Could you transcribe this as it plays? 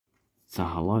So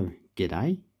hello,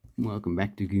 g'day, welcome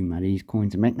back to Goomaddy's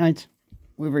Coins and Banknotes,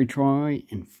 where we try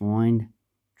and find $1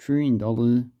 trillion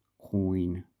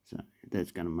coin. So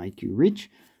that's going to make you rich,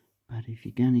 but if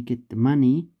you're going to get the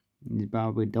money in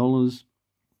Zimbabwe dollars,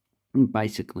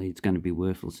 basically it's going to be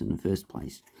worthless in the first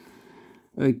place.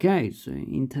 Okay, so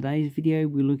in today's video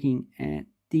we're looking at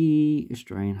the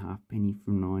Australian halfpenny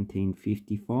from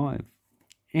 1955,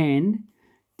 and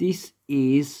this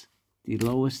is the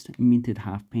lowest minted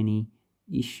halfpenny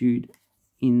issued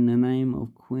in the name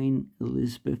of Queen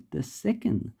Elizabeth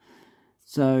II.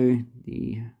 So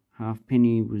the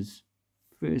halfpenny was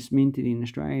first minted in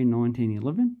Australia in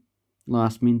 1911,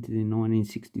 last minted in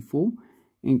 1964,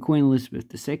 and Queen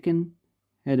Elizabeth II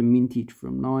had a mintage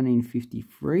from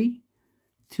 1953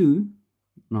 to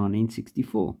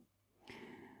 1964.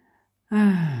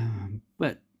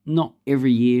 But not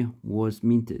every year was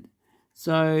minted.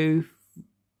 So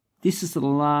this is the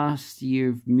last year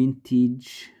of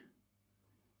mintage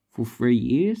for 3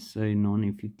 years, so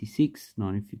 1956,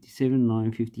 1957,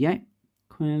 1958.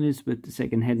 Queen Elizabeth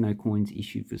II had no coins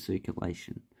issued for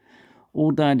circulation.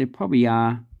 Although there probably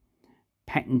are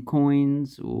pattern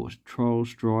coins or troll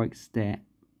strikes that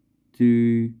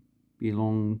do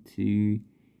belong to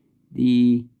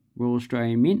the Royal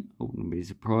Australian Mint. I wouldn't be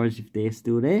surprised if they're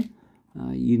still there.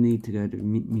 You need to go to the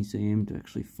Mint Museum to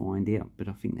actually find out, but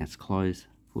I think that's closed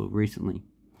for recently.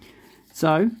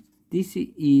 So this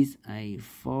is a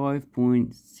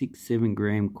 5.67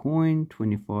 gram coin,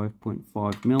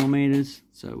 25.5 millimeters.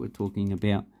 So we're talking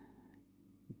about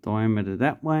diameter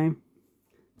that way.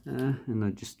 And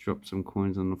I just dropped some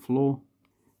coins on the floor.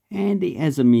 And it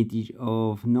has a mintage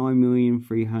of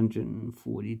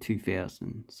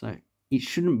 9,342,000. So it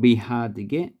shouldn't be hard to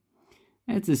get.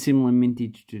 It's a similar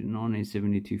mintage to the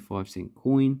 1972 5-cent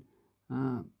coin.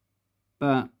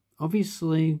 But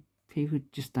obviously, people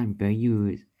just don't value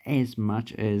it as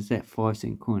much as that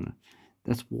 5-cent coin.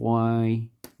 That's why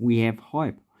we have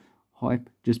hype. Hype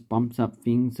just bumps up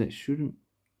things that shouldn't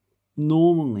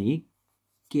normally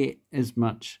get as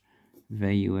much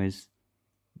value as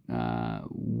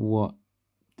what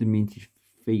the mintage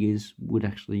figures would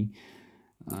actually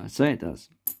say it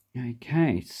does.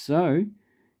 Okay, so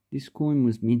this coin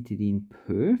was minted in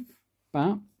Perth,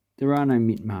 but there are no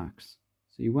mint marks.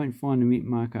 So you won't find a mint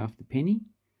mark after penny,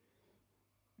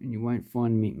 and you won't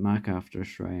find a mint mark after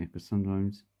Australia, because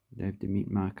sometimes they have the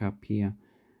mint mark up here.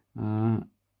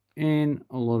 And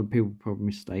a lot of people probably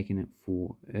mistaken it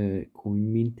for a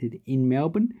coin minted in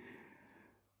Melbourne,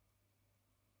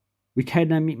 which had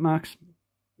no mint marks.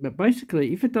 But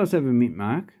basically, if it does have a mint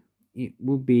mark, it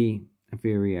will be a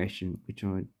variation, which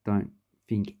I don't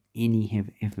think any have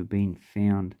ever been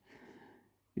found.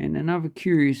 And another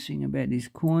curious thing about this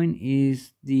coin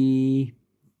is the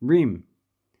rim.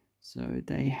 So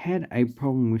they had a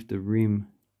problem with the rim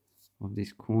of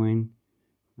this coin.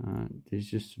 There's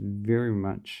just very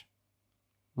much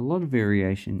a lot of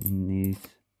variation in these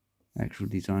actual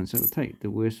designs. So we'll take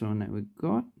the worst one that we've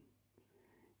got,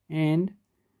 and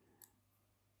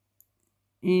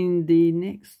in the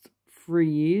next 3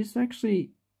 years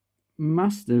actually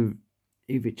must have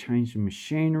either changed the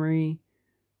machinery,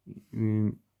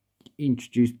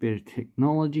 introduced better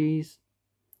technologies,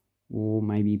 or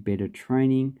maybe better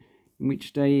training, in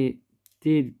which they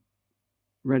did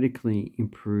radically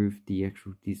improve the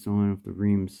actual design of the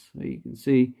rims. So you can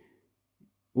see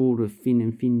all the thick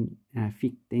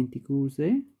denticles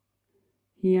there.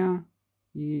 Here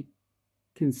you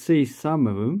can see some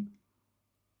of them,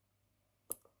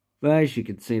 but as you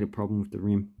can see, the problem with the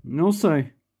rim, and also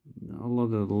a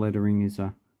lot of the lettering is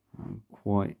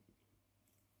quite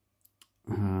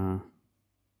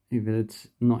either it's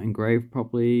not engraved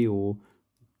properly or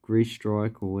grease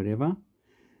strike or whatever.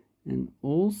 And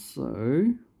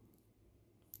also,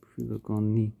 if we look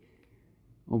on the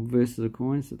obverse of the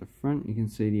coins at the front, you can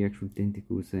see the actual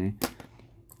denticles there.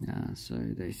 So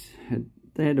they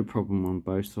had a problem on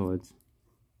both sides.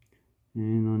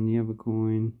 And on the other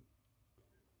coin,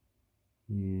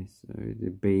 yeah, so the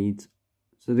beads.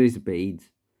 So these are beads.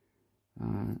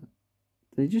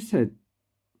 They just had,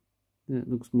 that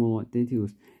looks more like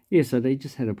denticles. Yeah, so they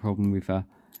just had a problem with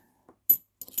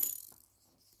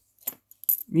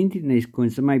minting these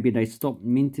coins. So maybe they stopped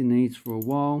minting these for a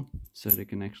while so they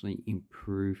can actually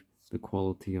improve the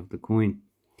quality of the coin.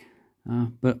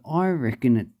 But I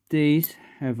reckon that these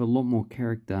have a lot more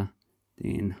character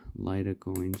than later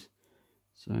coins.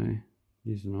 So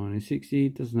here's a 1960,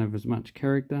 doesn't have as much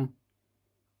character,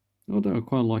 although I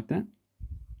quite like that.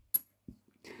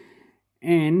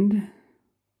 And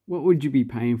what would you be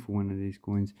paying for one of these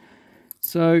coins?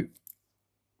 So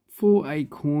for a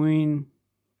coin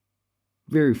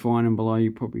very fine and below,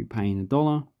 you're probably paying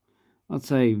 $1. I'd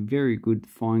say very good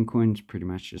fine coins, pretty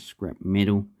much just scrap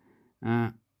metal.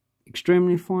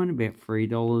 Extremely fine, about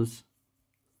 $3.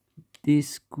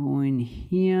 This coin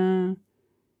here,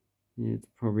 it's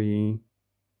probably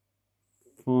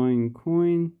fine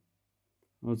coin.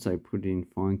 I'd say put it in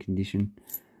fine condition.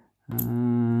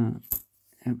 How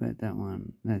about that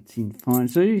one? That's in fine.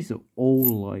 So these are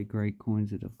all low grade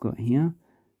coins that I've got here,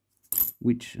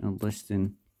 which are less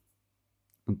than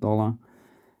 $1.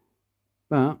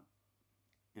 But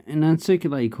an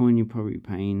uncirculated coin, you're probably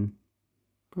paying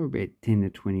about $10 to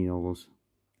 $20.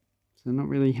 So not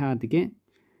really hard to get.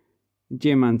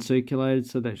 Gem uncirculated,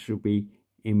 so that should be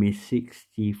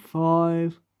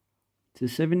MS65 to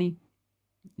 70.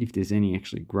 If there's any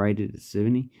actually graded at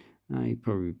 70, you're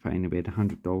probably paying about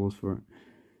 $100 for it.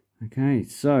 Okay,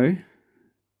 so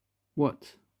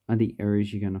what are the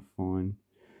errors you're going to find?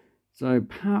 So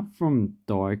apart from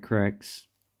die cracks,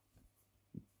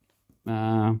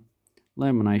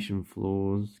 lamination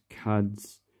flaws,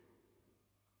 cuds,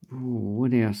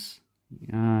 what else?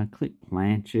 Clip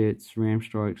planchets, ram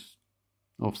strikes,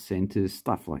 off centers,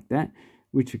 stuff like that,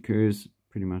 which occurs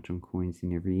pretty much on coins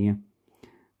in every year.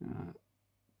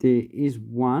 There is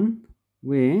one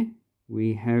where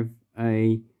we have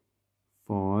a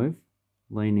 5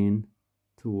 leaning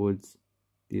towards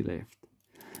the left.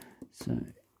 So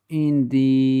in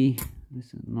the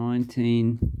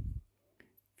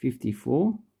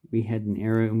 1954, we had an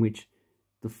error in which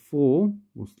the 4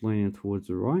 was leaning towards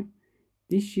the right.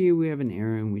 This year we have an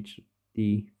error in which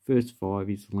the first 5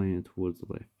 is leaning towards the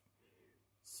left.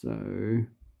 So, and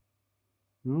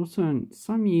also in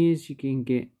some years you can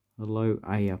get a low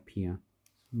A up here.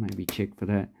 So maybe check for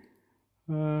that.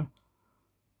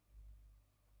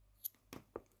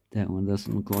 That one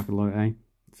doesn't look like a low A.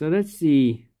 So that's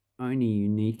the only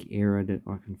unique error that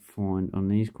I can find on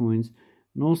these coins.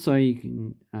 And also you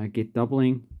can get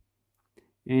doubling.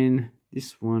 And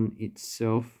this one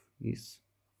itself is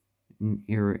an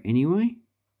error anyway.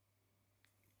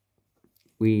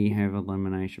 We have a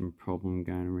lamination problem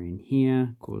going around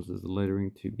here, causes the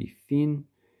lettering to be thin.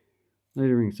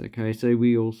 Lettering's okay, so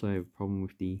we also have a problem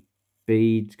with the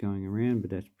beads going around, but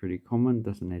that's pretty common,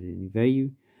 doesn't add any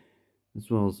value. As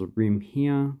well as the rim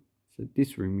here. So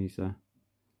this rim is or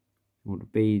the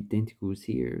bead denticles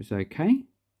here is okay.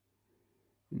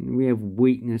 And we have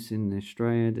weakness in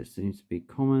Australia that seems to be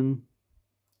common,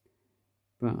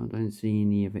 but I don't see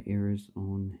any other errors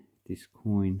on this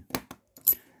coin.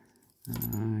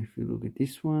 If we look at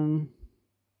this one,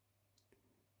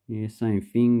 yeah, same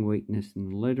thing, weakness in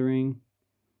the lettering.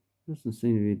 Doesn't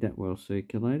seem to be that well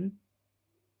circulated.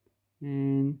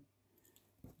 And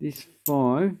this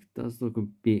 5 does look a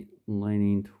bit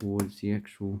leaning towards the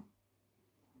actual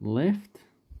left.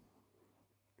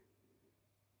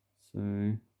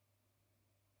 So,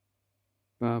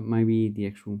 but maybe the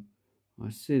actual,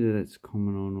 I said that it's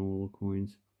common on all the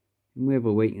coins. And we have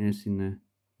a weakness in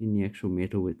the actual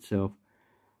metal itself.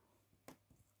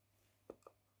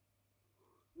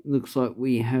 Looks like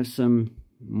we have some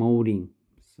molding.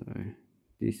 So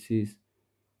this is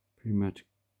pretty much,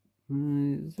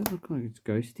 does that look like it's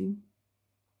ghosting?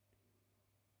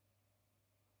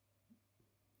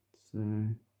 So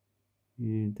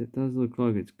yeah, that does look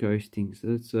like it's ghosting. So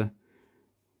that's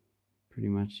pretty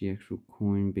much the actual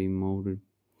coin being molded.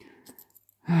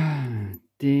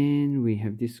 Then we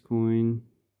have this coin.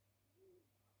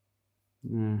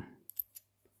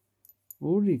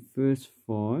 All the first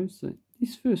 5, so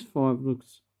this first 5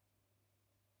 looks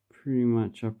pretty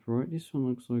much upright. This one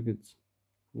looks like it's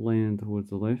leaning towards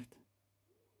the left.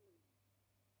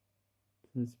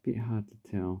 So it's a bit hard to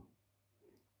tell.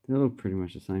 They look pretty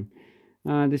much the same.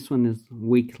 This one is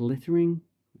weak lettering.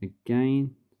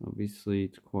 Again, obviously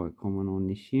it's quite common on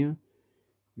this year.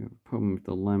 We have a problem with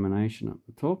the lamination up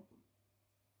the top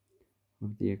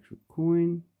of the actual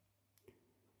coin.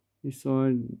 This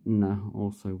side, no,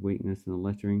 also weakness in the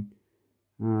lettering.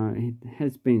 It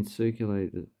has been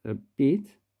circulated a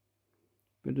bit,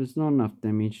 but there's not enough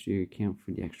damage to account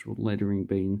for the actual lettering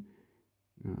being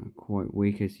quite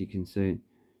weak, as you can see.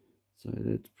 So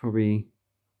that's probably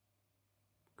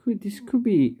this could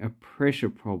be a pressure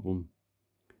problem.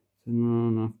 So not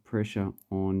enough pressure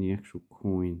on the actual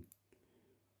coin.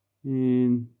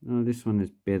 And this one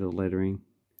has better lettering.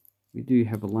 We do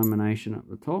have a lamination up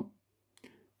the top.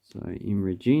 So in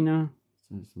Regina,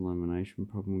 so there's a lamination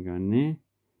problem going there.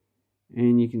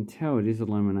 And you can tell it is a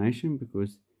lamination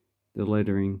because the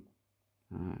lettering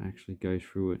actually goes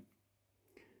through it.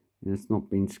 And it's not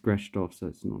been scratched off, so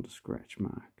it's not a scratch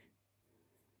mark.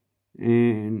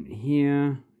 And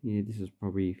here, yeah, this is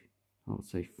probably, I would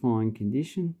say, fine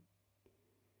condition.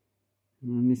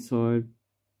 And on this side,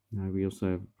 no, we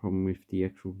also have a problem with the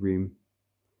actual rim.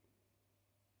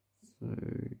 So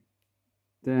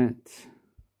that,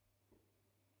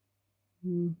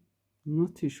 I'm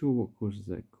not too sure what causes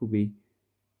that. Could be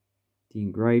the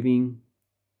engraving.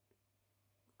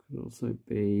 Could also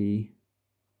be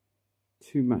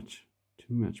too much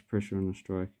pressure on the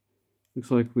stroke. Looks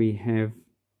like we have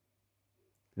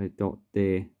a dot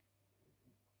there.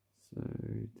 So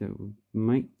that would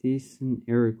make this an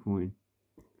error coin.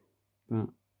 But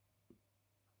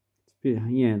it's a bit,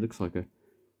 yeah, it looks like a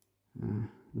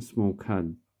small cut,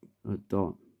 a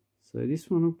dot. So this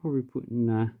one I'll probably put in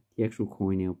the actual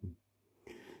coin album.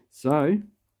 So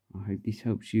I hope this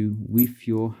helps you with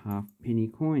your halfpenny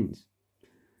coins.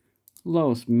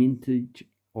 Lowest mintage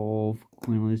of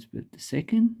Queen Elizabeth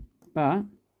II, but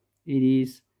it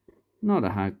is not a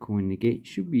hard coin to get. You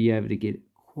should be able to get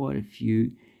quite a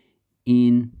few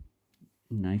in,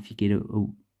 if you get a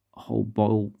whole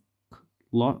bulk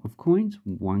lot of coins,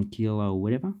 1 kilo or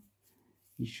whatever,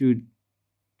 you should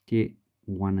get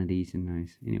one of these in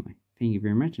those. Anyway, thank you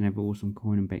very much and have an awesome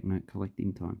coin and banknote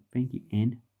collecting time. Thank you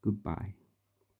and goodbye.